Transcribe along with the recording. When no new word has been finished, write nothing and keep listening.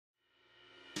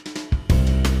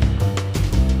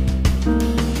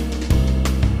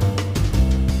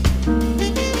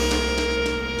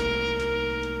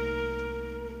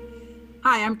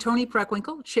Hi, I'm Toni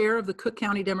Preckwinkle, Chair of the Cook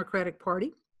County Democratic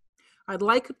Party. I'd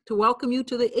like to welcome you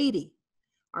to the 80,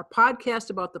 our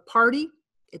podcast about the party,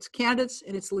 its candidates,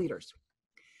 and its leaders.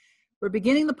 We're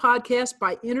beginning the podcast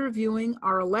by interviewing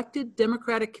our elected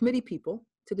Democratic committee people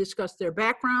to discuss their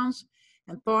backgrounds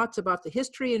and thoughts about the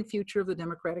history and future of the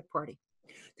Democratic Party.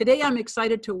 Today, I'm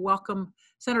excited to welcome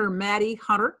Senator Mattie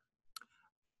Hunter,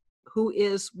 who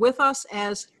is with us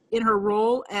in her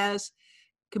role as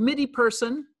committee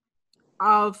person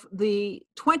of the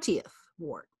 20th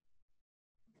Ward.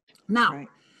 Now, right.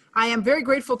 I am very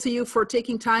grateful to you for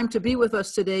taking time to be with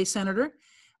us today, Senator.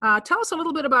 Tell us a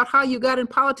little bit about how you got in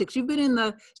politics. You've been in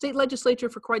the state legislature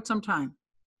for quite some time.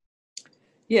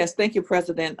 Yes, thank you,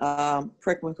 President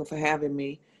Preckwinkle, for having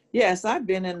me. Yes, I've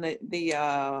been in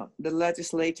the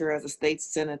legislature as a state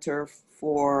senator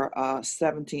for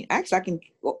 17. Actually, I can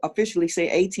officially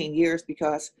say 18 years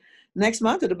because next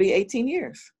month it'll be 18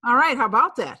 years. All right, how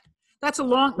about that? That's a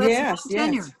long tenure.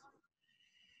 Yes.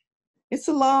 It's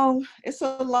a long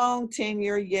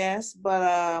tenure, yes, but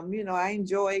I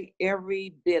enjoy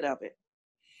every bit of it.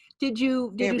 Did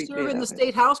you serve in the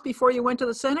state house before you went to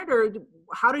the Senate, or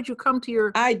how did you come to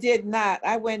your? I did not.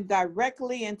 I went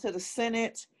directly into the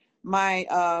Senate.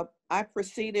 I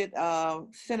preceded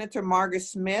Senator Margaret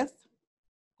Smith,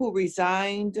 who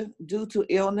resigned due to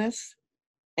illness,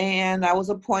 and I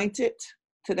was appointed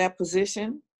to that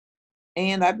position,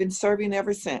 and I've been serving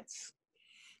ever since.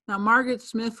 Now, Margaret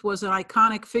Smith was an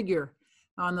iconic figure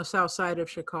on the south side of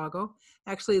Chicago.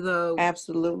 Actually, the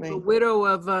widow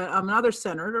of another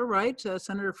senator, right?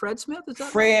 Senator Fred Smith, is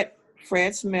that right?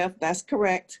 Fred Smith, that's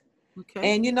correct.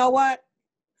 Okay. And you know what?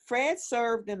 Fred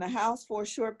served in the House for a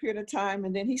short period of time,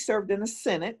 and then he served in the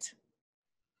Senate.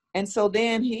 And so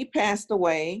then he passed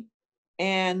away,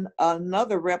 and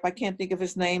another rep, I can't think of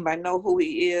his name, but I know who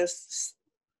he is,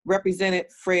 represented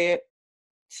Fred's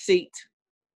seat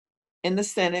in the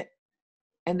Senate.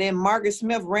 And then Margaret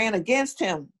Smith ran against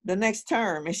him the next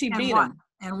term, and she beat him.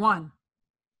 And won.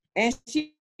 And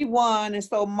she won. And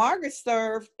so Margaret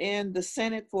served in the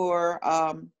Senate for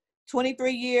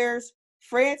 23 years.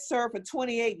 Fred served for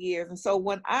 28 years. And so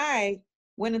when I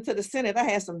went into the Senate, I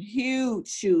had some huge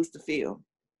shoes to fill.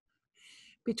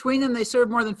 Between them, they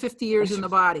served more than 50 years in the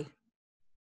body.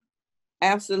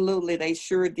 Absolutely, they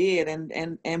sure did.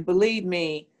 And believe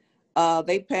me,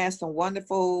 they passed some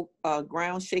wonderful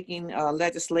ground-shaking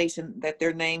legislation that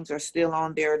their names are still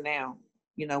on there now,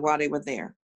 while they were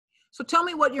there. So tell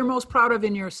me what you're most proud of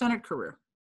in your Senate career.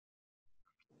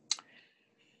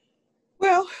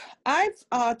 Well,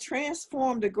 I've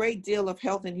transformed a great deal of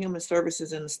health and human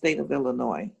services in the state of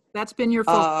Illinois. That's been your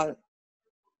focus.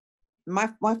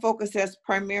 My focus has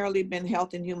primarily been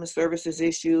health and human services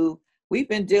issue. We've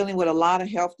been dealing with a lot of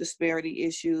health disparity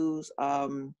issues,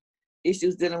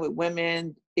 issues dealing with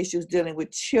women, issues dealing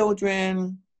with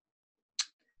children.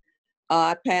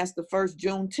 I passed the first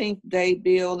Juneteenth Day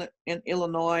bill in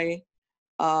Illinois,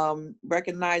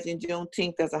 recognizing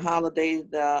Juneteenth as a holiday,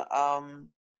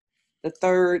 the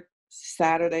third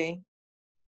Saturday,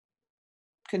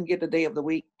 couldn't get the day of the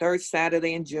week, third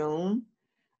Saturday in June.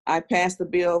 I passed the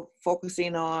bill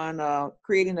focusing on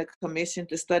creating a commission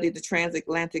to study the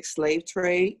transatlantic slave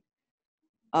trade.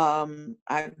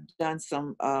 I've done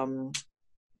some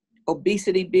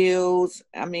obesity bills.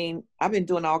 I mean, I've been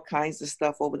doing all kinds of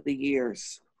stuff over the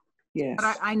years. Yes.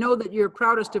 But I know that you're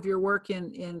proudest of your work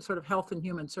in sort of health and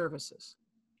human services.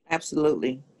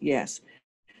 Absolutely, yes.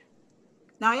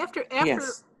 Now,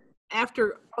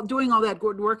 after doing all that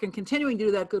good work and continuing to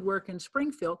do that good work in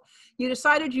Springfield, you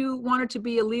decided you wanted to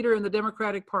be a leader in the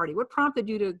Democratic Party. What prompted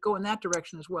you to go in that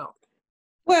direction as well?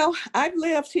 Well, I've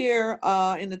lived here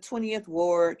in the 20th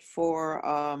Ward for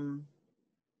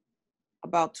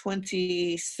about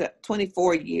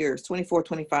 24 years,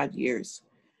 25 years.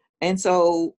 And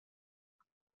so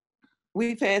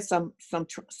we've had some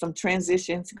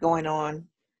transitions going on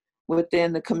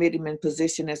within the committeeman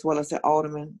position as well as the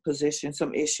alderman position,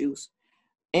 some issues.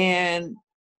 And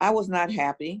I was not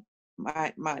happy.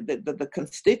 The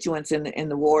constituents in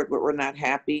the ward were not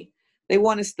happy. They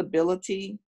wanted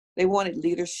stability. They wanted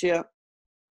leadership,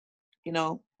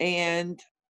 and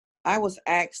I was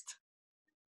asked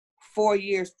 4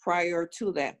 years prior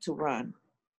to that to run.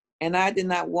 And I did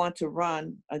not want to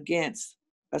run against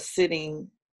a sitting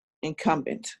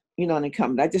incumbent, an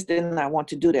incumbent. I just did not want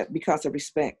to do that because of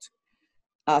respect.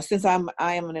 Since I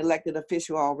am an elected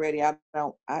official already, I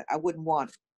wouldn't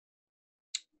want,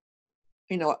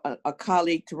 a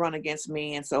colleague to run against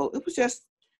me. And so it was just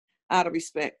out of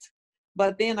respect.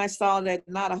 But then I saw that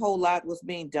not a whole lot was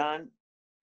being done.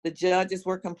 The judges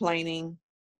were complaining.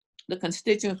 The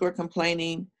constituents were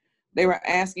complaining. they were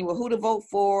asking, well, who to vote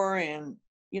for, and,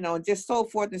 just so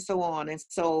forth and so on. And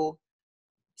so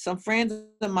some friends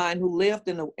of mine who lived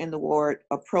in the ward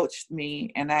approached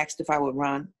me and asked if I would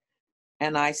run.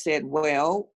 And I said,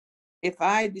 well, if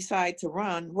I decide to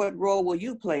run, what role will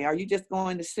you play? Are you just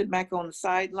going to sit back on the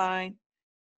sideline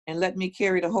and let me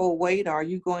carry the whole weight? Or are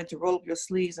you going to roll up your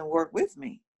sleeves and work with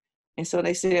me? And so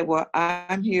they said, well,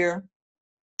 I'm here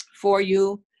for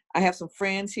you. I have some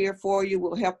friends here for you.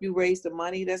 We'll help you raise the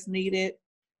money that's needed.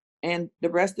 And the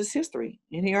rest is history.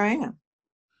 And here I am.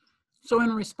 So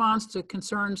in response to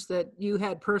concerns that you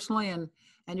had personally and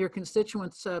your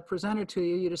constituents presented to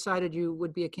you, you decided you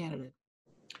would be a candidate.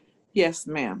 Yes,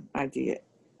 ma'am, I did.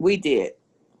 We did.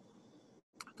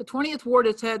 The 20th Ward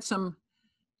has had some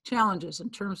challenges in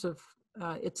terms of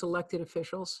its elected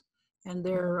officials and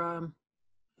their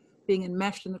being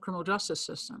enmeshed in the criminal justice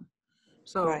system.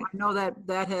 So Right. I know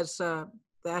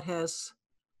that has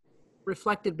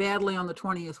reflected badly on the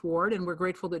 20th Ward, and we're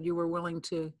grateful that you were willing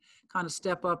to kind of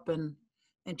step up and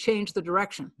change the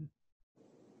direction.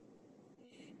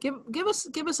 Give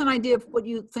us an idea of what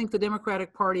you think the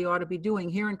Democratic Party ought to be doing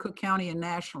here in Cook County and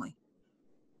nationally.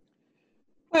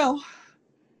 Well,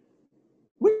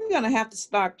 we're going to have to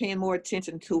start paying more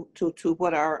attention to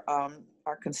what our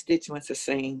constituents are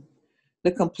saying.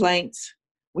 The complaints,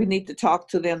 we need to talk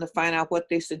to them to find out what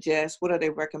they suggest, what are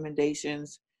their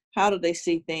recommendations, how do they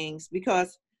see things?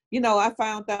 Because, I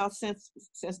found out since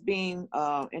being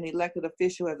an elected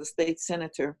official as a state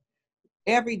senator,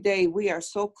 every day we are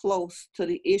so close to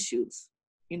the issues,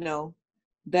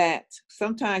 that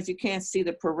sometimes you can't see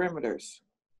the perimeters,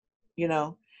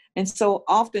 And so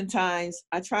oftentimes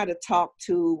I try to talk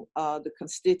to the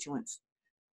constituents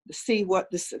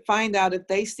to find out if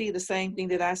they see the same thing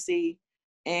that I see,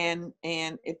 and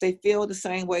if they feel the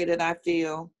same way that I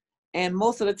feel. And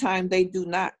most of the time they do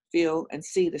not feel and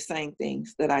see the same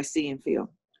things that I see and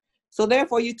feel. So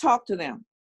therefore you talk to them.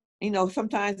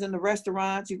 Sometimes in the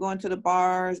restaurants, you go into the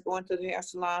bars, go into the hair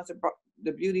salons,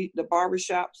 the barber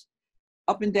shops,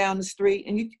 up and down the street,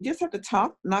 and you just have to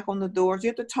talk, knock on the doors. You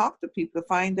have to talk to people to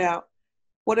find out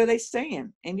what are they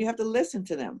saying, and you have to listen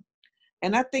to them.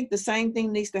 And I think the same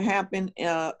thing needs to happen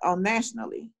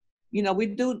nationally. We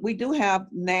do have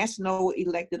national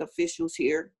elected officials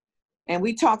here, and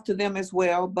we talk to them as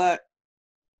well. But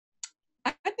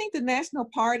I think the national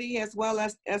party, as well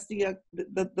as the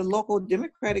local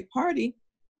Democratic Party,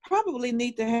 probably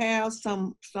need to have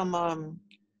some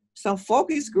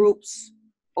focus groups,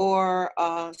 or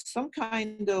some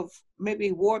kind of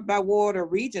maybe ward by ward or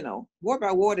regional. Ward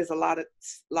by ward is a lot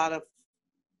of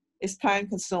it's time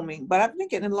consuming, but I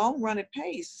think in the long run it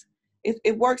pays.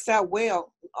 It works out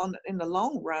well in the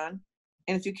long run.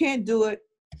 And if you can't do it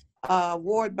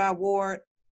ward by ward,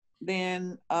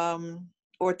 then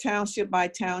or township by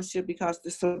township, because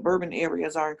the suburban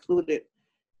areas are included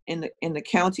in the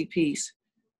county piece,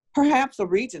 perhaps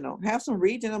have some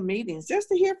regional meetings just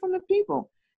to hear from the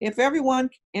people. If everyone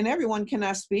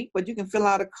cannot speak, but you can fill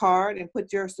out a card and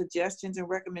put your suggestions and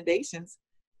recommendations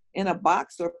in a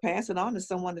box or pass it on to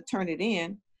someone to turn it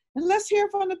in, and let's hear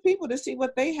from the people to see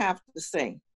what they have to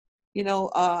say.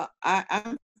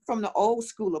 I'm from the old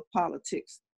school of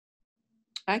politics.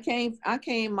 I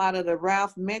came out of the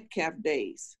Ralph Metcalf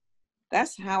days.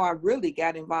 That's how I really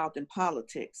got involved in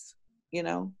politics,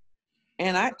 And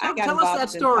I got Tell involved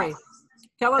us that story.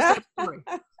 Tell us that story.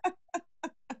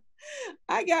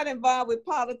 I got involved with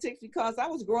politics because I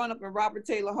was growing up in Robert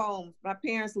Taylor Homes. My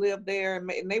parents lived there,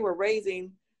 and they were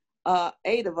raising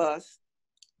 8 of us.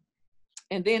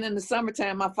 And then in the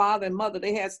summertime, my father and mother,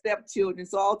 they had stepchildren.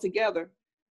 So altogether,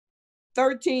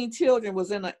 13 children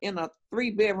was in a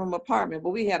 3-bedroom apartment, but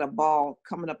we had a ball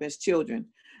coming up as children.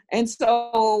 And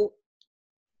so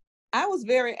I was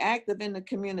very active in the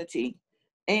community,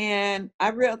 and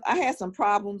I had some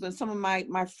problems, and some of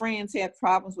my friends had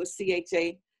problems with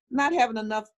CHA, not having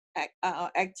enough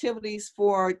activities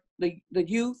for the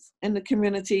youth in the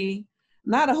community,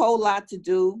 not a whole lot to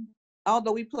do.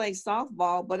 Although we played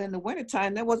softball, but in the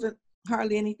wintertime, there wasn't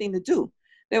hardly anything to do.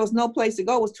 There was no place to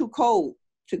go. It was too cold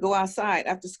to go outside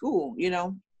after school,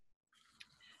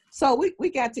 So we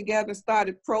got together,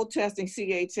 started protesting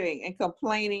CHA and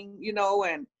complaining,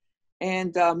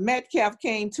 and Metcalf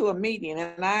came to a meeting,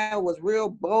 and I was real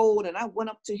bold, and I went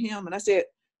up to him and I said,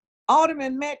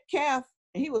 Alderman Metcalf,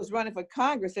 and he was running for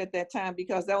Congress at that time,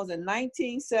 because that was in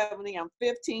 1970. I'm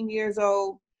 15 years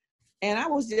old. And I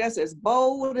was just as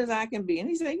bold as I can be. And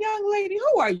he said, young lady,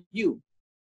 who are you?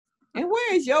 And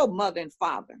where is your mother and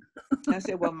father? And I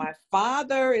said, well, my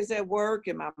father is at work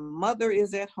and my mother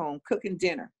is at home cooking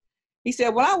dinner. He said,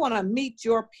 well, I want to meet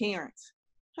your parents.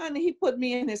 honey, he put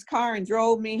me in his car and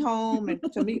drove me home and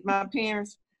to meet my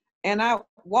parents. And I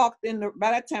walked in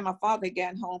by that time, my father had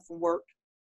gotten home from work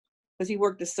because he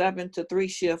worked a 7 to 3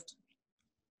 shift.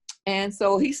 And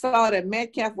so he saw that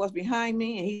Metcalf was behind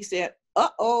me and he said,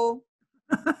 uh-oh.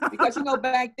 Because,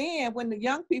 back then when the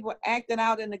young people acted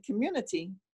out in the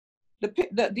community,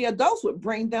 the adults would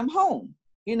bring them home,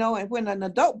 and when an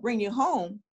adult bring you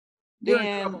home,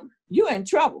 then you're in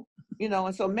trouble,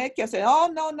 and so Metcalf said, oh,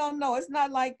 no, it's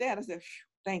not like that. I said,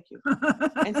 thank you.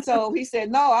 And so he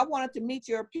said, no, I wanted to meet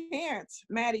your parents,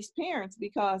 Mattie's parents,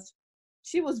 because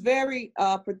she was very,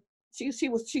 she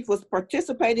was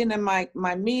participating in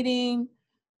my meeting.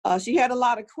 She had a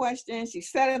lot of questions. She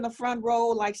sat in the front row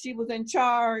like she was in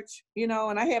charge, and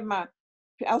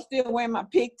I was still wearing my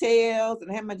pigtails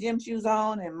and I had my gym shoes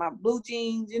on and my blue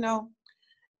jeans,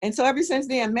 And so ever since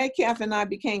then, Metcalf and I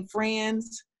became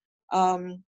friends.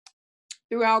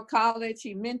 Throughout college,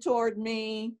 he mentored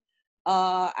me.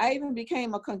 I even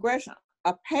became a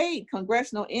paid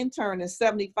congressional intern in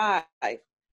 75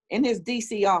 in his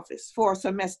DC office for a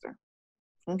semester.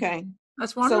 Okay.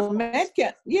 That's wonderful. So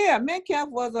Metcalf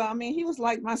was, he was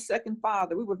like my second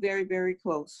father. We were very, very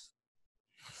close.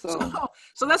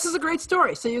 So this is a great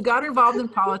story. So you got involved in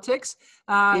politics,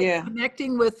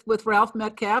 connecting with Ralph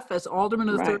Metcalf as alderman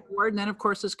of the 3rd Ward, and then, of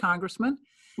course, as congressman.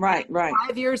 Right.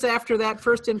 5 years after that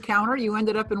first encounter, you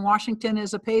ended up in Washington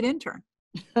as a paid intern.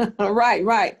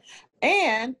 Right.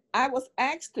 And I was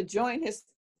asked to join his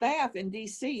staff in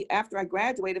D.C. after I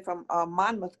graduated from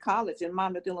Monmouth College in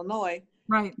Monmouth, Illinois.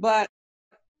 Right. But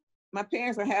my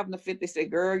parents were having a fit. They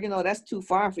said, girl, that's too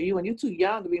far for you, and you're too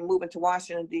young to be moving to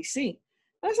Washington, D.C.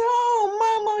 I said,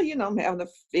 oh, mama, I'm having a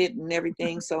fit and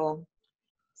everything. So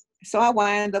I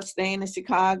wound up staying in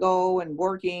Chicago and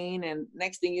working. And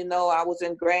next thing you know, I was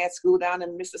in grad school down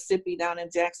in Mississippi, down in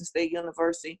Jackson State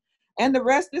University. And the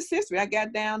rest is history. I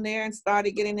got down there and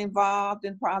started getting involved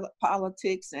in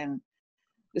politics. And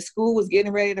the school was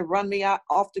getting ready to run me out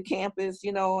off the campus,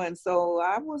 And so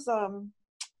I was, I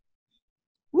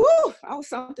was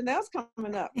something else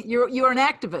coming up. You're an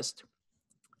activist.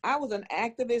 I was an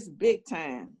activist big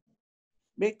time,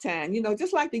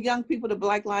 just like the young people, the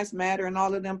Black Lives Matter and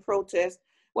all of them protests.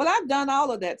 Well, I've done all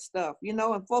of that stuff,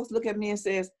 and folks look at me and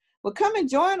says, well, come and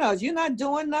join us. You're not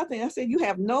doing nothing. I said, you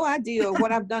have no idea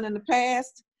what I've done in the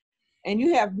past, and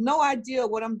you have no idea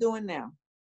what I'm doing now.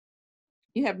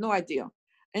 You have no idea.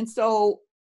 And so,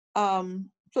 I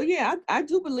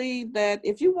do believe that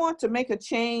if you want to make a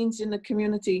change in the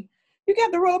community, you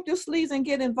got to roll up your sleeves and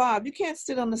get involved. You can't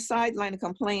sit on the sideline and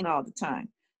complain all the time.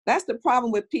 That's the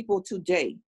problem with people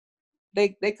today.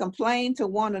 They complain to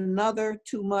one another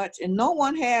too much, and no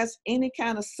one has any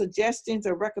kind of suggestions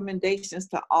or recommendations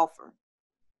to offer.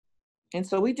 And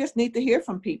so we just need to hear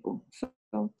from people. So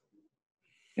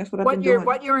that's what I've been doing.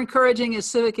 What you're encouraging is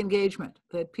civic engagement,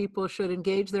 that people should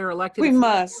engage their elected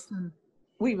officials.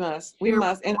 We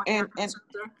must. And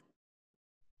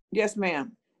yes,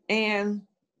 ma'am. And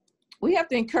we have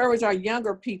to encourage our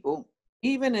younger people,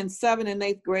 even in 7th and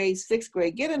 8th grade, 6th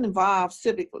grade, getting involved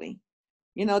civically.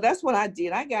 That's what I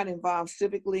did. I got involved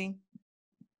civically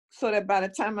so that by the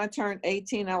time I turned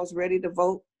 18, I was ready to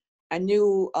vote. I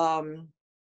knew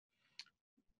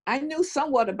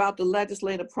somewhat about the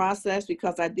legislative process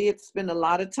because I did spend a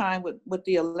lot of time with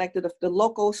the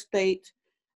local, state,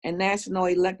 and national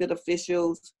elected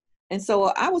officials. And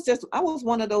so I was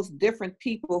one of those different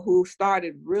people who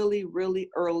started really, really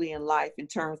early in life in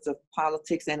terms of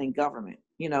politics and in government.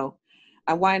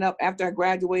 I wind up, after I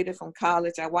graduated from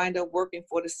college, I wind up working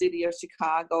for the city of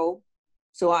Chicago.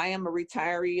 So I am a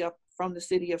retiree from the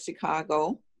city of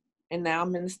Chicago. And now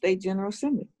I'm in the state General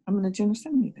Assembly. I'm in the General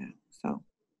Assembly now. So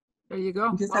there you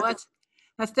go. Well,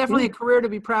 that's definitely a career to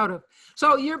be proud of.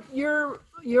 So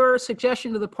your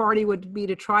suggestion to the party would be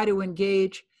to try to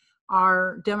engage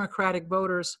our Democratic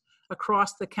voters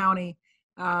across the county,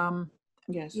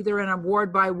 either in a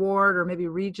ward by ward or maybe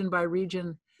region by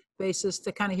region basis,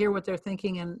 to kind of hear what they're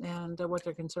thinking and what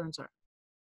their concerns are.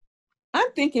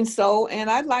 I'm thinking so, and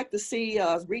I'd like to see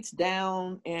us reach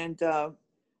down and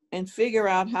figure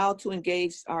out how to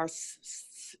engage our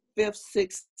 5th,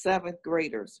 6th, 7th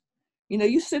graders.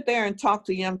 You sit there and talk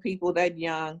to young people that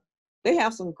young, they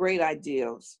have some great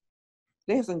ideas.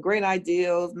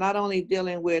 Not only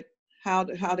dealing with how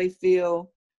they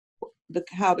feel,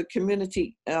 how the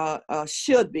community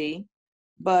should be,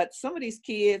 but some of these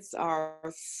kids are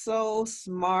so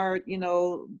smart,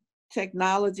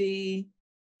 technology,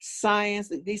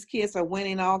 science. These kids are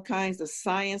winning all kinds of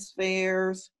science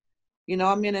fairs.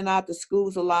 I'm in and out the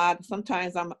schools a lot.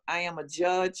 Sometimes I am a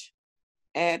judge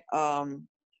at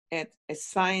at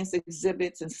science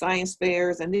exhibits and science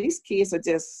fairs, and these kids are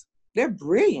just, they're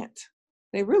brilliant.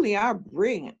 They really are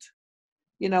brilliant.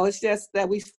 You know, it's just that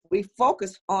we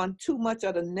focus on too much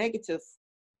of the negative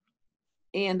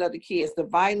end of the kids, the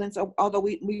violence, although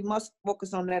we must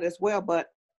focus on that as well, but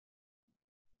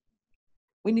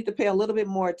we need to pay a little bit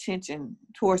more attention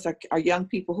towards our young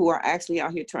people who are actually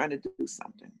out here trying to do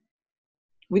something.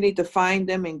 We need to find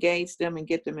them, engage them, and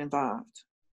get them involved.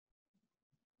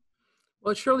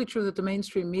 Well, it's surely true that the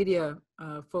mainstream media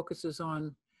focuses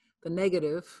on the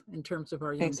negative in terms of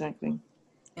our young Exactly. people.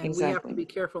 And we have to Exactly. be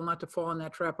careful not to fall in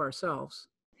that trap ourselves.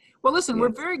 Well, listen, Yes. we're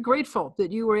very grateful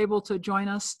that you were able to join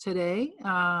us today.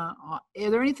 Are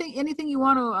there anything you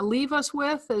want to leave us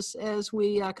with as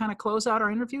we kind of close out our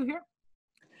interview here?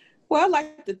 Well, I'd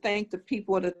like to thank the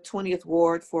people of the 20th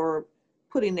Ward for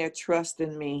putting their trust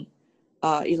in me,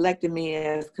 electing me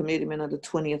as committeeman of the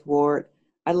 20th Ward.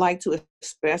 I'd like to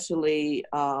especially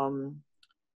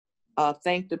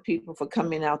thank the people for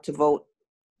coming out to vote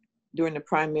during the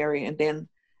primary, and then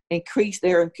they increased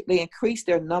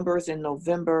their numbers in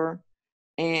November,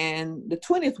 and the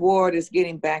 20th Ward is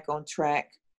getting back on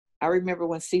track. I remember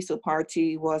when Cecil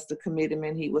Partee was the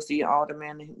committeeman, he was the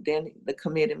alderman, then the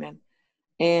committeeman.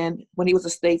 And when he was a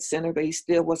state senator,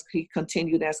 he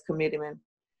continued as committeeman.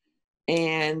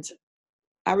 And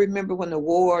I remember when the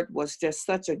ward was just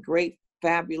such a great,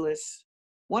 fabulous,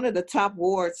 one of the top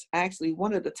wards, actually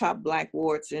one of the top Black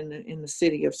wards in the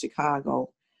city of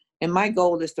Chicago. And my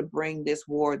goal is to bring this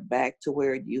ward back to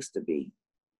where it used to be.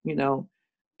 You know,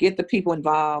 get the people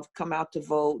involved, come out to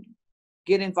vote,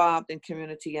 get involved in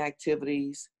community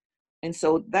activities. And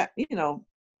so that, you know,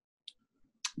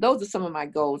 those are some of my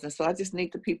goals. And so I just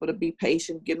need the people to be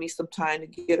patient, give me some time to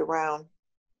get around,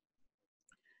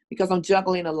 because I'm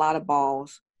juggling a lot of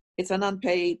balls. It's an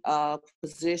unpaid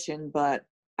position, but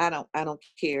I don't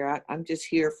care. I'm just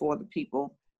here for the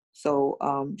people. So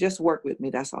just work with me.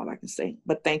 That's all I can say.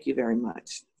 But thank you very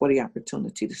much for the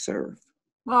opportunity to serve.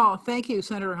 Well, thank you,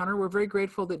 Senator Hunter. We're very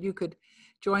grateful that you could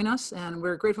join us, and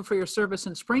we're grateful for your service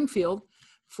in Springfield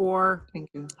for Thank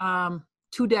you.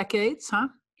 2 decades, huh?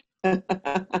 And,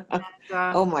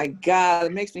 oh my God,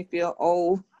 it makes me feel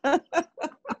old.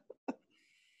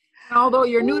 although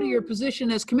you're new to your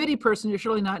position as committee person, you're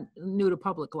surely not new to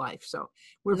public life. So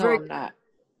we're I'm not.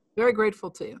 very grateful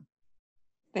to you.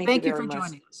 Thank you for very much.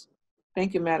 joining us.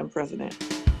 Thank you, Madam President.